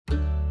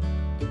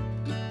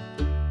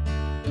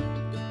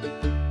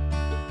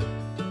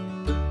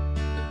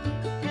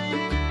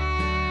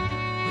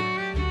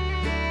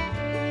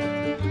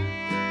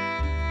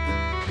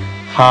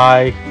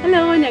Hi.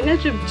 Hello, ഞങ്ങൾ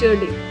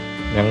ട്രിപ്ജോടി.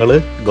 ഞങ്ങൾ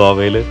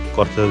ഗോവയിൽ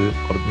കുറച്ച്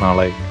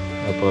നാളായി.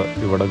 അപ്പോൾ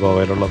ഇവിടെ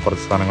ഗോവയിലുള്ള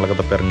കുറച്ച് സാധനങ്ങളൊക്കെ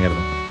തപ്പി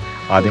ഇറങ്ങിയായിരുന്നു.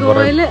 ആദ്യം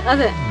കുറേ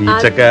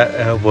ബീച്ചൊക്കെ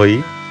പോയി.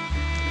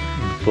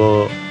 ഇപ്പോൾ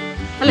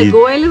അല്ല,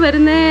 ഗോവയിൽ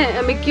വരുന്ന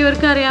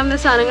മിക്കവർക്കും അറിയാവുന്ന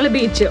സാധനങ്ങൾ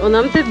ബീച്ച്.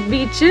 ഒന്നാമത്തെ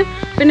ബീച്ച്,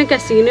 പിന്നെ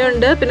കസീനോ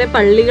ഉണ്ട്, പിന്നെ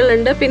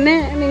പള്ളികളുണ്ട്, പിന്നെ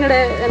നിങ്ങളുടെ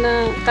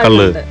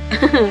കള്ള്.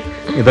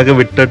 ഇതൊക്കെ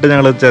വിട്ടിട്ട്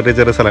ഞങ്ങൾ ചെറിയ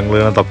ചെറിയ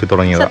സ്ഥലങ്ങൾ തപ്പി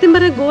തുടങ്ങിയത്. സത്യം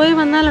പറയാം, ഗോവയിൽ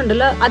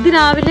വന്നാലുണ്ടല്ലോ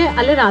അതിരാവിലെ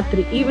അല്ല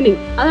രാത്രി,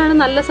 ഈവനിങ്, അതാണ്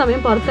നല്ല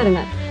സമയം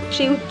പുറത്തിറങ്ങാൻ.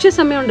 പക്ഷെ ഉച്ച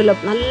സമയം ഉണ്ടല്ലോ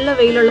നല്ല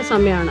വെയിലുള്ള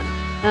സമയമാണ്.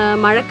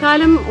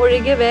 മഴക്കാലം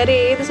ഒഴികെ വേറെ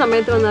ഏത്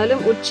സമയത്ത് വന്നാലും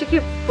ഉച്ചയ്ക്ക്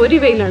പൊരി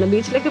വെയിലാണ്.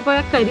 ബീച്ചിലേക്ക്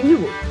പോയാൽ കരിഞ്ഞു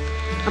പോകും.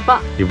 അപ്പൊ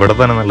ഇവിടെ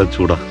തന്നെ നല്ല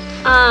ചൂടാ.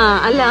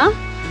 അല്ല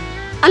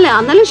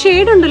എന്നാലും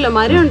ഷെയ്ഡ് ഉണ്ടല്ലോ,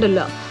 മരം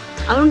ഉണ്ടല്ലോ.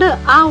 അതുകൊണ്ട്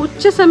ആ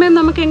ഉച്ച സമയം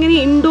നമുക്ക് എങ്ങനെ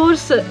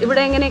ഇൻഡോർസ്,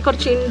 ഇവിടെ എങ്ങനെ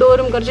കുറച്ച്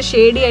ഇൻഡോറും കുറച്ച്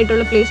ഷെയ്ഡി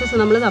ആയിട്ടുള്ള പ്ലേസസ്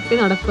നമ്മൾ തപ്പി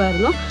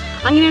നടക്കുമായിരുന്നു.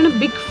 അങ്ങനെയാണ്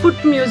ബിഗ്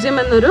ഫുട്ട് മ്യൂസിയം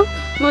എന്നൊരു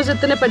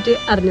മ്യൂസിയത്തിനെ പറ്റി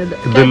അറിഞ്ഞത്.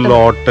 ഇത്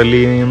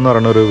ലോട്ടലി എന്ന്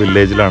പറയുന്ന ഒരു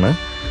വില്ലേജിലാണ്.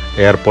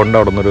 എയർപോർട്ടിന്റെ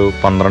അവിടെ നിന്ന് ഒരു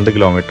 12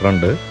 കിലോമീറ്റർ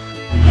ഉണ്ട്.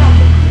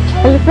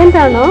 എലിഫന്റ്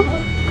ആണോ?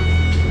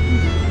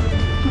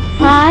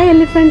 ഹായ്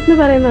എലിഫന്റ് എന്ന്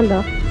പറയുന്നുണ്ടോ?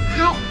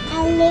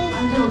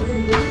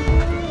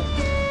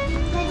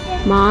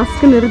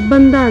 മാസ്ക്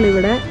നിർബന്ധമാണ്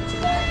ഇവിടെ.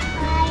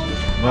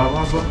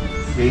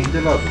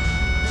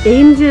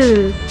 ഏഞ്ചൽ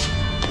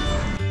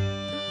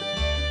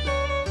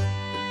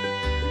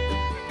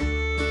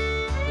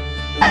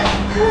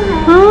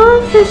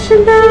ഫിഷ്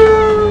എന്താ?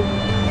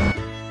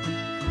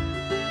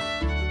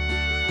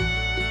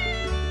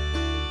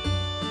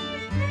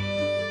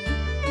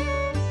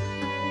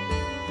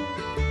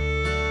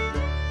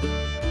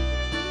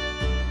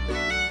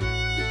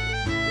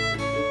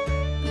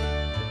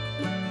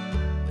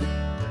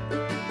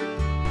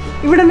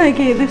 ഇവിടെ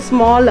നോക്കിയാൽ ഇത്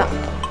സ്മോളാ.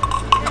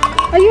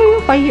 അയ്യോ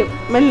പയ്യം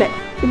മെല്ലെ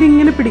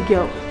ഇതിങ്ങനെ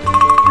പിടിക്കാവോ?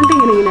 എന്നിട്ട്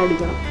ഇങ്ങനെ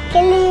അടിക്കണം.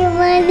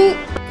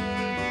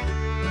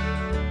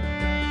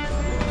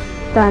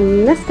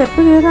 തന്നെ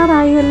സ്റ്റെപ്പ്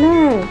കയറാറായല്ലേ.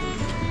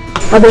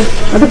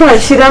 അത്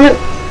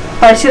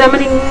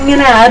പഴശ്ശിരാമൻ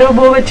ഇങ്ങനെ ആരോ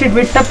ബോ വെച്ചിട്ട്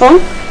വിട്ടപ്പം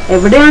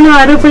എവിടെയാണ്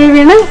ആരോ പോയി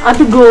വീണ്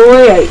അത്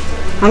ഗോവയായി.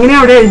 അങ്ങനെ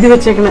അവിടെ എഴുതി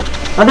വെച്ചേക്കണേ.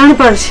 അതാണ്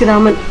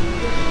പഴശ്ശിരാമൻ.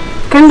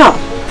 കണ്ടോ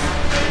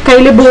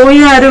കയ്യില്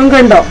ബോയും ആരവും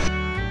കണ്ടോ?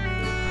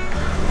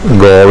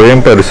 ഗോവയും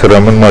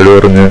പരശുരാമൻ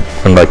മഴയെറിഞ്ഞ്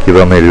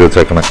ഉണ്ടാക്കിയതാന്ന് എഴുതി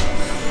വെച്ചേക്കണേ.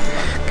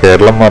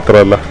 കേരളം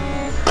മാത്രമല്ല,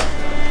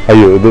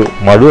 അയ്യോ ഇത്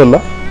മഴയല്ല,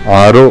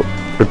 ആരോ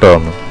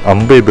ഇട്ടതാന്ന്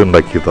അമ്പ് ചെയ്ത്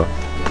ഉണ്ടാക്കിയതാ.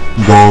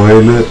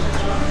 ഗോവയില്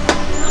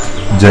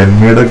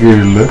ജന്മിയുടെ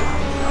കീഴില്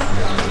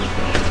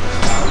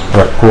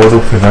റെക്കോർഡ്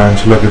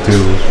ഫിനാൻഷ്യലൊക്കെ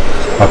ചെയ്തു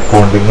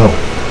അക്കൗണ്ടിങ്ങും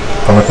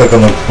കണക്കൊക്കെ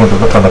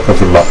നോക്കിക്കൊണ്ടിരുന്ന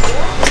കണക്കൊക്കെയുള്ള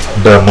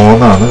ഡെമോ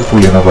എന്നാണ്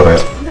പുള്ളിനെ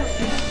പറയാം.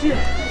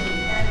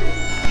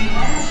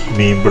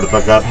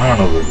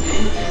 മീൻപിടുത്തക്കാരനാണത്.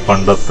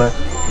 പണ്ടത്തെ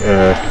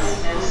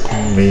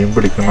മീൻ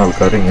പിടിക്കുന്ന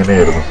ആൾക്കാർ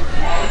ഇങ്ങനെയായിരുന്നു.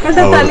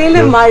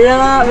 തലയില് മഴ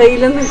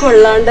വെയിലൊന്നും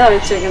കൊള്ളാണ്ട്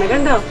വെച്ചേക്കണേ.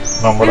 കണ്ടോ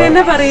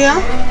എന്താ പറയാ,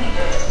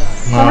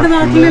 നമ്മുടെ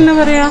നാട്ടിൽ എന്നാ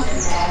പറയാ,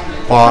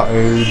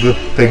 ഇത്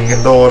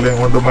തെങ്ങിന്റെ ഓലയും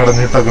കൊണ്ട്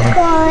മെടഞ്ഞിട്ടേക്കണേ.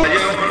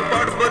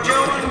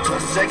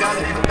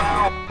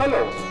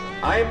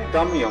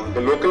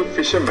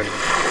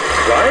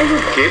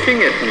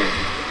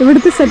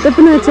 ഇവിടുത്തെ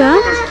സെറ്റപ്പിന് വെച്ചാ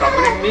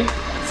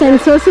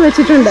സെൻസേഴ്സ്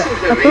വെച്ചിട്ടുണ്ട്.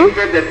 അപ്പോൾ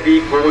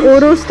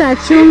ഓരോ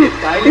സ്റ്റാച്യുവും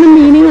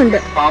മീനിങ് ഉണ്ട്,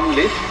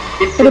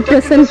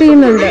 റിപ്രസെന്റ്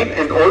ചെയ്യുന്നുണ്ട്.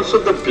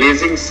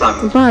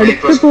 അപ്പൊ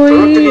അടുത്ത്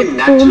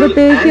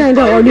പോകുമ്പോഴത്തേക്ക്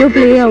അതിന്റെ ഓഡിയോ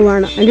പ്ലേ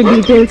ആവുകയാണ്, അതിന്റെ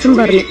ഡീറ്റെയിൽസും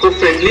പറഞ്ഞു.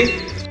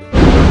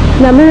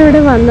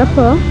 നമ്മളിവിടെ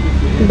വന്നപ്പോൾ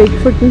ബിഗ്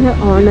ഫുട്ടിന്റെ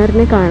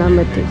ഓണറിനെ കാണാൻ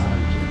പറ്റി.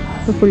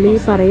 അപ്പോൾ പുള്ളി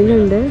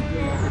പറയുന്നുണ്ട്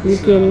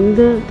എനിക്ക്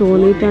എന്ത്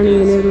തോന്നിയിട്ടാണ്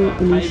ഇങ്ങനെ ഒരു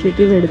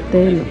ഇനീഷ്യേറ്റീവ്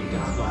എടുത്തതെന്ന്.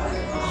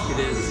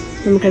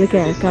 നമുക്കത്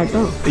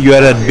കേൾക്കാട്ടോ. You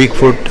are at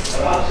Bigfoot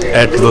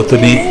at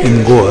Loutolim in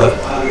Goa.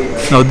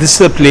 Now this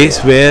is a place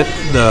where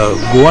the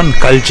Goan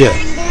culture,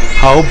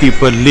 how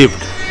people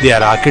lived,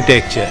 their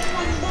architecture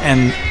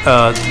and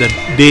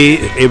the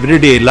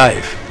everyday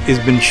life has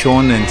been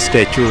shown in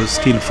statues,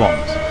 steel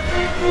forms.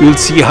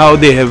 You'll see how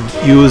they have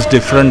used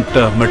different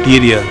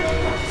material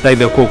like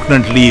the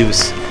coconut leaves,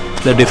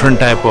 the different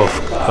type of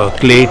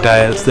clay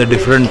tiles, the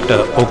different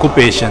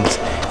occupations.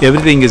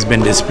 Everything has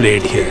been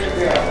displayed here.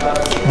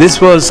 This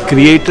was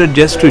created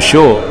just to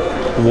show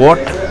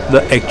what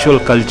the actual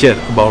culture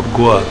about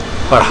Goa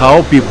or how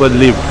people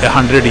lived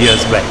 100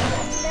 years back.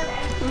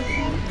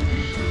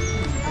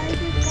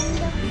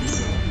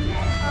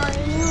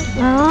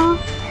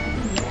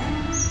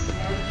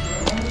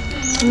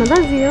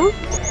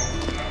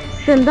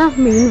 ഇതെന്താ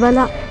മീൻ വല?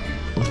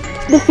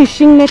 ഇത്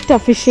phishing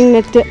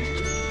net.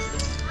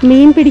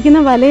 മീൻ പിടിക്കുന്ന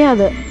വലയാ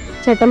അത്.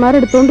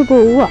 ചേട്ടന്മാരെടുത്തോണ്ട്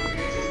പോവുക.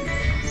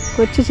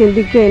 കൊച്ചു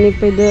ചിന്തിക്കുക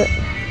ഇനിയിപ്പോൾ ഇത്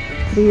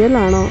റിയൽ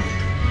ആണോ?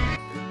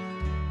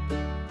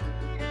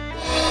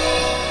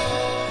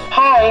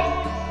 Hi,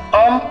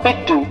 I'm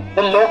Pittu,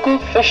 the local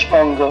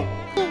fishmonger.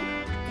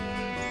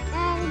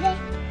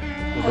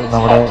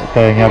 നമ്മുടെ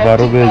തേങ്ങാപ്പാറ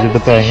ഉപയോഗിച്ചിട്ട്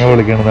തേങ്ങ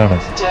പൊളിക്കുന്നതാണ്.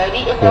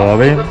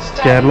 ഗോവയും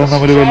കേരളവും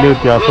തമ്മിൽ വലിയ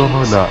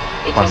വ്യത്യാസമൊന്നുമില്ല.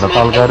 പണ്ടത്തെ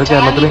ആൾക്കാർ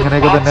കേരളത്തിൽ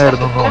ഇങ്ങനെയൊക്കെ തന്നെ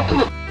ആയിരുന്നു.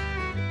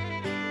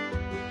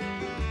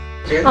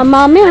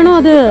 അമ്മാമ്മയാണോ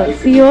അത്?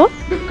 സിയോ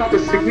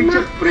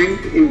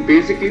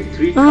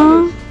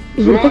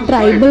ഇവിടുത്തെ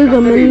ട്രൈബൽ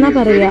വിമൻ എന്നാ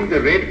പറയാ.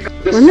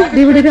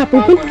 ഇവിടെ ഒരു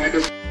അപ്പൂപ്പൻ.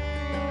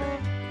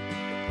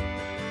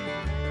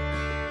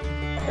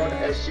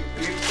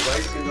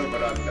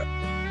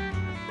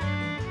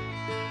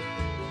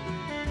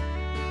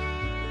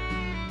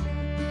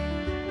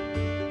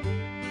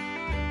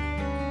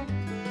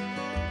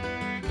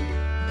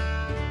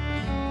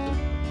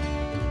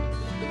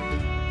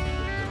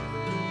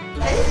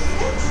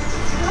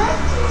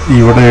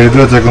 ഇവിടെ എഴുതി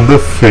വെച്ചേക്കുന്നത്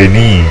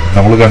ഫെനി.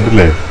 നമ്മൾ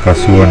കണ്ടില്ലേ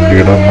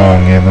കശുവണ്ടിയുടെ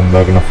മാങ്ങയെന്ന്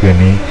ഉണ്ടാക്കുന്ന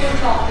ഫെനി.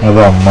 അത്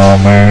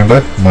അമ്മാമ്മയുടെ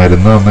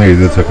മരുന്ന് എന്ന്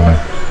എഴുതി വെച്ചേക്കണേ.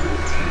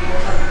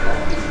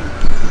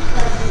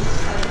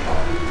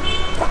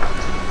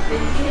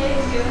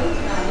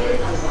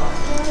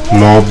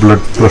 Law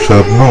blood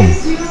പ്രഷറിനും.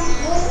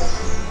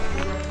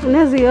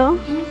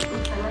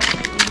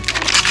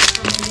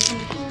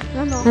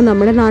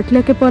 നമ്മുടെ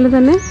നാട്ടിലൊക്കെ പോലെ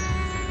തന്നെ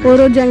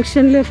ഓരോ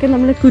ജംഗ്ഷനിലൊക്കെ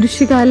നമ്മൾ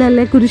കുരിശുകാല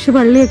അല്ലെ കുരിശു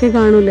പള്ളിയൊക്കെ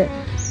കാണൂലേ,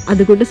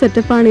 അതുകൊണ്ട്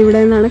സെറ്റപ്പാണ് ഇവിടെ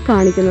നിന്നാണ്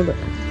കാണിക്കുന്നത്.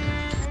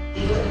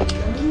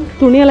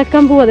 തുണി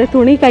അലക്കാൻ പോവാതെ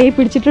തുണി കൈ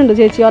പിടിച്ചിട്ടുണ്ട്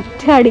ചേച്ചി,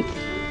 ഒറ്റ അടി.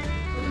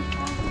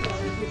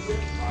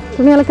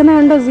 തുണി അലക്കുന്ന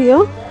കണ്ടോ സിയോ?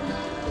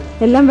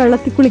 എല്ലാം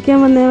വെള്ളത്തിൽ കുളിക്കാൻ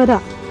വന്നവരാ,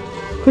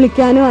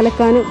 കുളിക്കാനും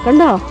അലക്കാനും.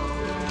 കണ്ടോ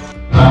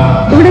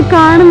ഇവിടെ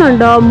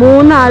കാണുന്നുണ്ടോ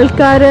 3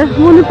 ആൾക്കാർ,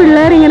 3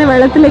 പിള്ളേർ ഇങ്ങനെ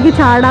വെള്ളത്തിലേക്ക്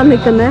ചാടാൻ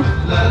നിൽക്കുന്നത്.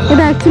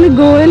 ഇത് ആക്ച്വലി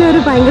ഗോവയിലെ ഒരു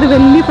ഭയങ്കര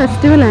വലിയ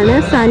ഫെസ്റ്റിവലാണ്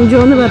സാൻജോ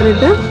എന്ന്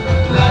പറഞ്ഞിട്ട്.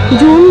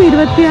 ജൂൺ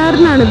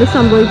 26-നാണ് ഇത്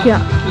സംഭവിക്കുക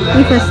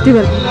ഈ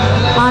ഫെസ്റ്റിവൽ.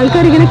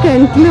 ആൾക്കാർ ഇങ്ങനെ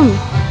കിണറ്റിലും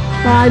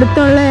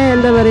അടുത്തുള്ള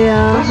എന്താ പറയാ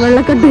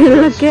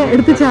വെള്ളക്കെട്ടുകളിലൊക്കെ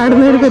എടുത്ത്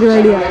ചാടുന്ന ഒരു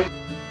പരിപാടിയാണ്.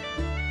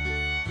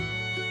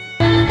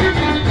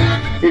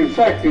 In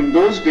fact, in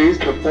those days,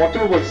 the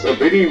potter was a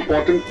very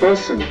important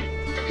person.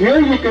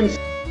 Here you can see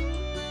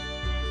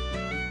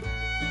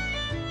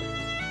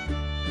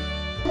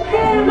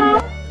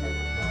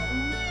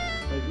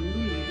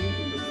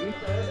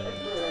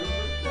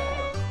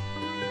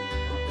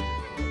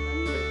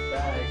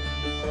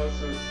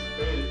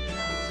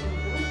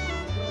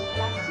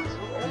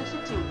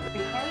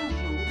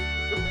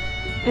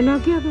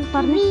എന്നൊക്കെയാ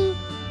പറഞ്ഞു.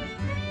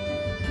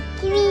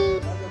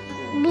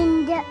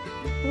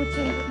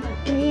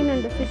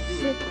 മീനുണ്ട്,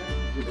 ഫിഷ്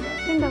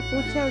ഉണ്ടോ?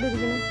 പൂച്ച അവിടെ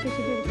ഇരിക്കണം.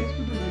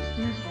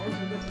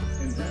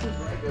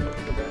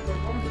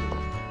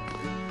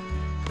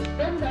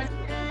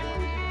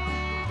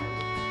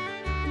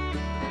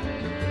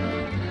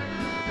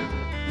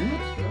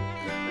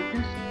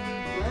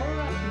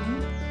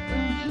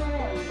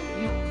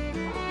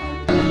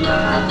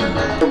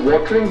 a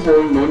watering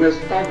hole known as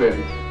Ebin,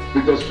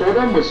 with a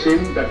soda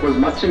machine that was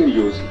much in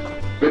use,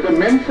 where the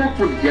men folk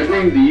would gather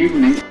in the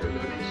evening,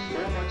 learning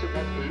so much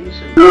about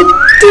ancient.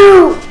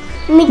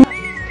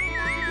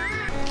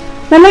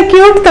 നല്ല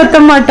cute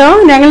തത്തമ്മാട്ടോ.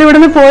 ഞങ്ങൾ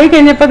ഇവിടുന്ന് പോയി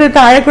കഴിഞ്ഞപ്പോ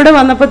താഴെ കൂടെ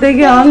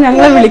വന്നപ്പോഴത്തേക്ക് ആ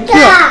ഞങ്ങളെ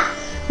വിളിക്കുക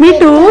മീ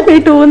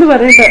ടൂ എന്ന്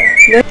പറഞ്ഞിട്ട്.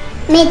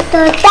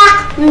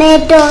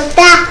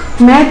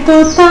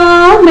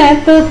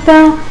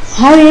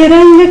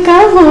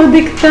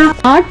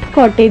 ആർട്ട്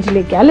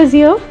കോട്ടേജിലേക്ക് അല്ലേ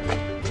സിയോ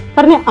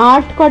പറഞ്ഞ?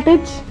 Art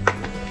cottage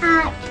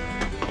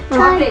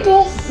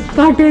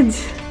cottage.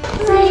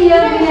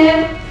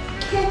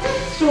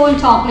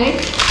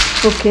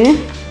 ഓക്കെ,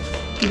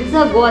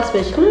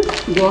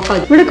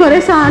 ഇവിടെ കുറെ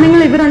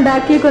സാധനങ്ങൾ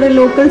ഇവരുണ്ടാക്കിയ കുറെ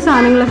ലോക്കൽ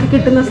സാധനങ്ങളൊക്കെ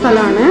കിട്ടുന്ന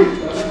സ്ഥലമാണ്.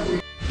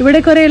 ഇവിടെ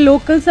കുറെ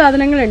ലോക്കൽ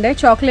സാധനങ്ങളുണ്ട്.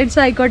 ചോക്ലേറ്റ്സ്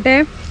ആയിക്കോട്ടെ.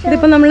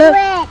 ഇതിപ്പോ നമ്മള്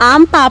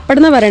ആം പാപ്പട്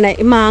എന്ന് പറയണേ,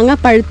 മാങ്ങ,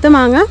 പഴുത്ത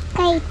മാങ്ങ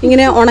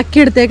ഇങ്ങനെ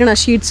ഉണക്കിയെടുത്തേക്കണ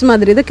ഷീറ്റ്സ്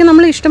മാതിരി. ഇതൊക്കെ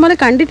നമ്മൾ ഇഷ്ടംപോലെ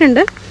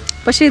കണ്ടിട്ടുണ്ട്.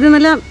 പക്ഷെ ഇത്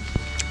നല്ല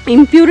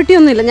ഇംപ്യൂരിറ്റി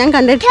ഒന്നും ഇല്ല. ഞാൻ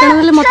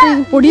കണ്ടിട്ടുണ്ടെങ്കിൽ മൊത്തം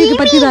പൊടിയൊക്കെ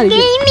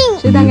പറ്റിയതായിരിക്കും.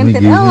 പക്ഷെ ഇത് അങ്ങനത്തെ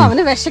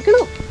അവന്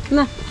വിശക്കണു.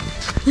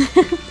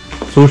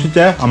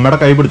 സൂക്ഷിച്ചേ, അമ്മയുടെ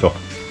കൈ പിടിച്ചോ.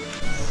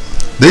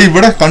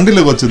 ഇവിടെ കണ്ടില്ല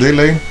കൊച്ചു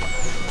line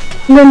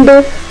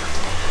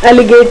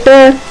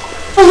alligator.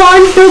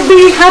 Want to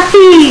be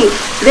happy,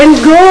 then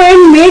go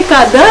and make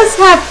others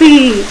happy.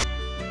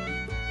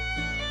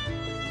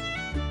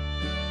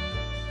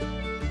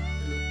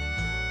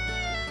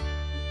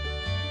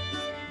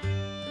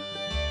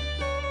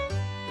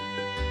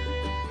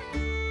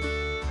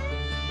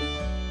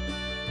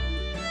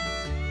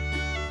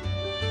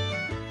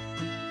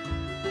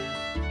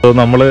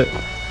 നമ്മള്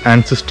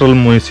ആൻസിസ്ട്രൽ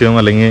മ്യൂസിയം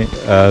അല്ലെങ്കിൽ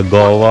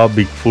ഗോവ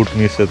ബിഗ് ഫുട്ട്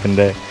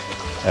മ്യൂസിയത്തിന്റെ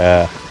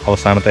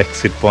അവസാനത്തെ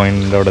എക്സിറ്റ്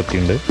പോയിന്റിന്റെ അവിടെ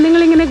എത്തിയിട്ടുണ്ട്.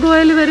 നിങ്ങളിങ്ങനെ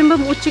ഗോവയിൽ വരുമ്പോൾ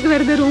ഉച്ചയ്ക്ക്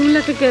വരുന്ന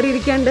റൂമിലൊക്കെ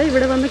കയറിയിരിക്കാണ്ട്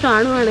ഇവിടെ വന്ന്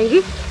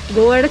കാണുവാണെങ്കിൽ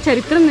ഗോവയുടെ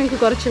ചരിത്രം നിങ്ങൾക്ക്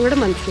കുറച്ചും കൂടെ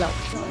മനസ്സിലാവും.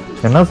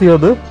 എന്നാ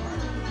സിയത്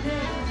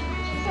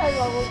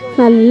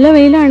നല്ല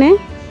വെയിലാണ്.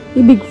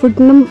 ഈ ബിഗ്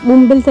ഫുട്ടിന്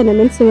മുമ്പിൽ തന്നെ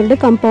മീൻസ് ഇവരുടെ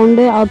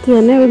കമ്പൗണ്ട് അകത്ത്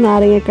തന്നെ ഒരു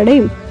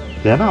നാരങ്ങക്കടയും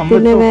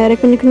പിന്നെ വേറെ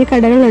കുഞ്ഞു കുഞ്ഞു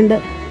കടകളുണ്ട്.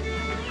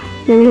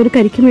 ഞങ്ങളൊരു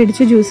കരിക്ക്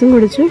മേടിച്ച് ജ്യൂസും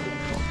കുടിച്ചു.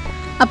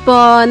 അപ്പോൾ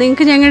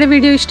നിങ്ങൾക്ക് ഞങ്ങളുടെ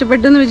വീഡിയോ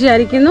ഇഷ്ടപ്പെട്ടു എന്ന്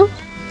വിചാരിക്കുന്നു.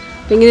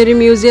 ഇങ്ങനെ ഒരു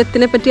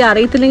മ്യൂസിയത്തിനെ പറ്റി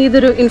അറിയത്തില്ലെങ്കിൽ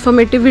ഇതൊരു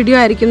ഇൻഫോർമേറ്റീവ് വീഡിയോ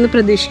ആയിരിക്കും എന്ന്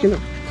പ്രതീക്ഷിക്കുന്നു.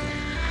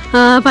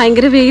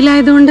 ഭയങ്കര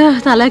വെയിലായതുകൊണ്ട്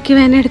തലയ്ക്ക്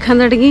വേദന എടുക്കാൻ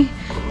തുടങ്ങി.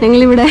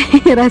 ഞങ്ങളിവിടെ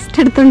റെസ്റ്റ്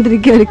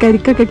എടുത്തോണ്ടിരിക്കുക, ഒരു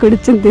കരിക്കൊക്കെ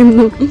കുടിച്ചും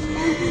തിന്നു.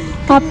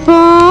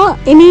 അപ്പോൾ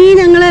ഇനി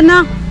ഞങ്ങൾ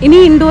ഇനി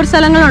ഇൻഡോർ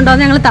സ്ഥലങ്ങളുണ്ടോ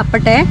ഞങ്ങൾ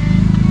തപ്പട്ടെ.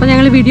 അപ്പോൾ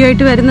ഞങ്ങൾ വീഡിയോ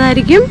ആയിട്ട്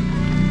വരുന്നതായിരിക്കും.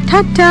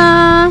 ടാറ്റാ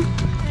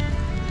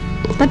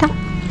ടാറ്റാ.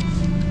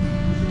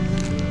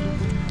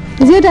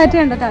 വിജയ ടാറ്റ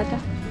ഉണ്ടോ? ടാറ്റ.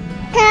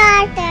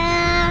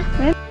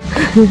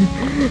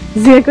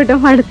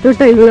 സിയക്കൂട്ടം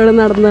അടുത്തോട്ടോ ഇവളോട്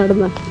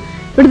നടന്ന്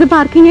ഇവിടുത്തെ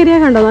പാർക്കിംഗ് ഏരിയ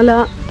കണ്ടോ, നല്ല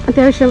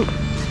അത്യാവശ്യം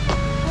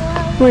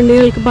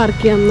വണ്ടികൾക്ക്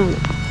പാർക്ക് ചെയ്യാവുന്നതാണ്.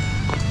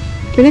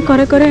 പിന്നെ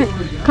കുറേ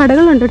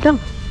കടകളുണ്ട് കേട്ടോ.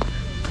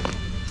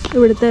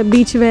 ഇവിടുത്തെ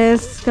ബീച്ച്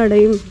വെയർസ്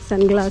കടയും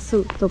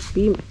സൺഗ്ലാസും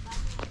തൊപ്പിയും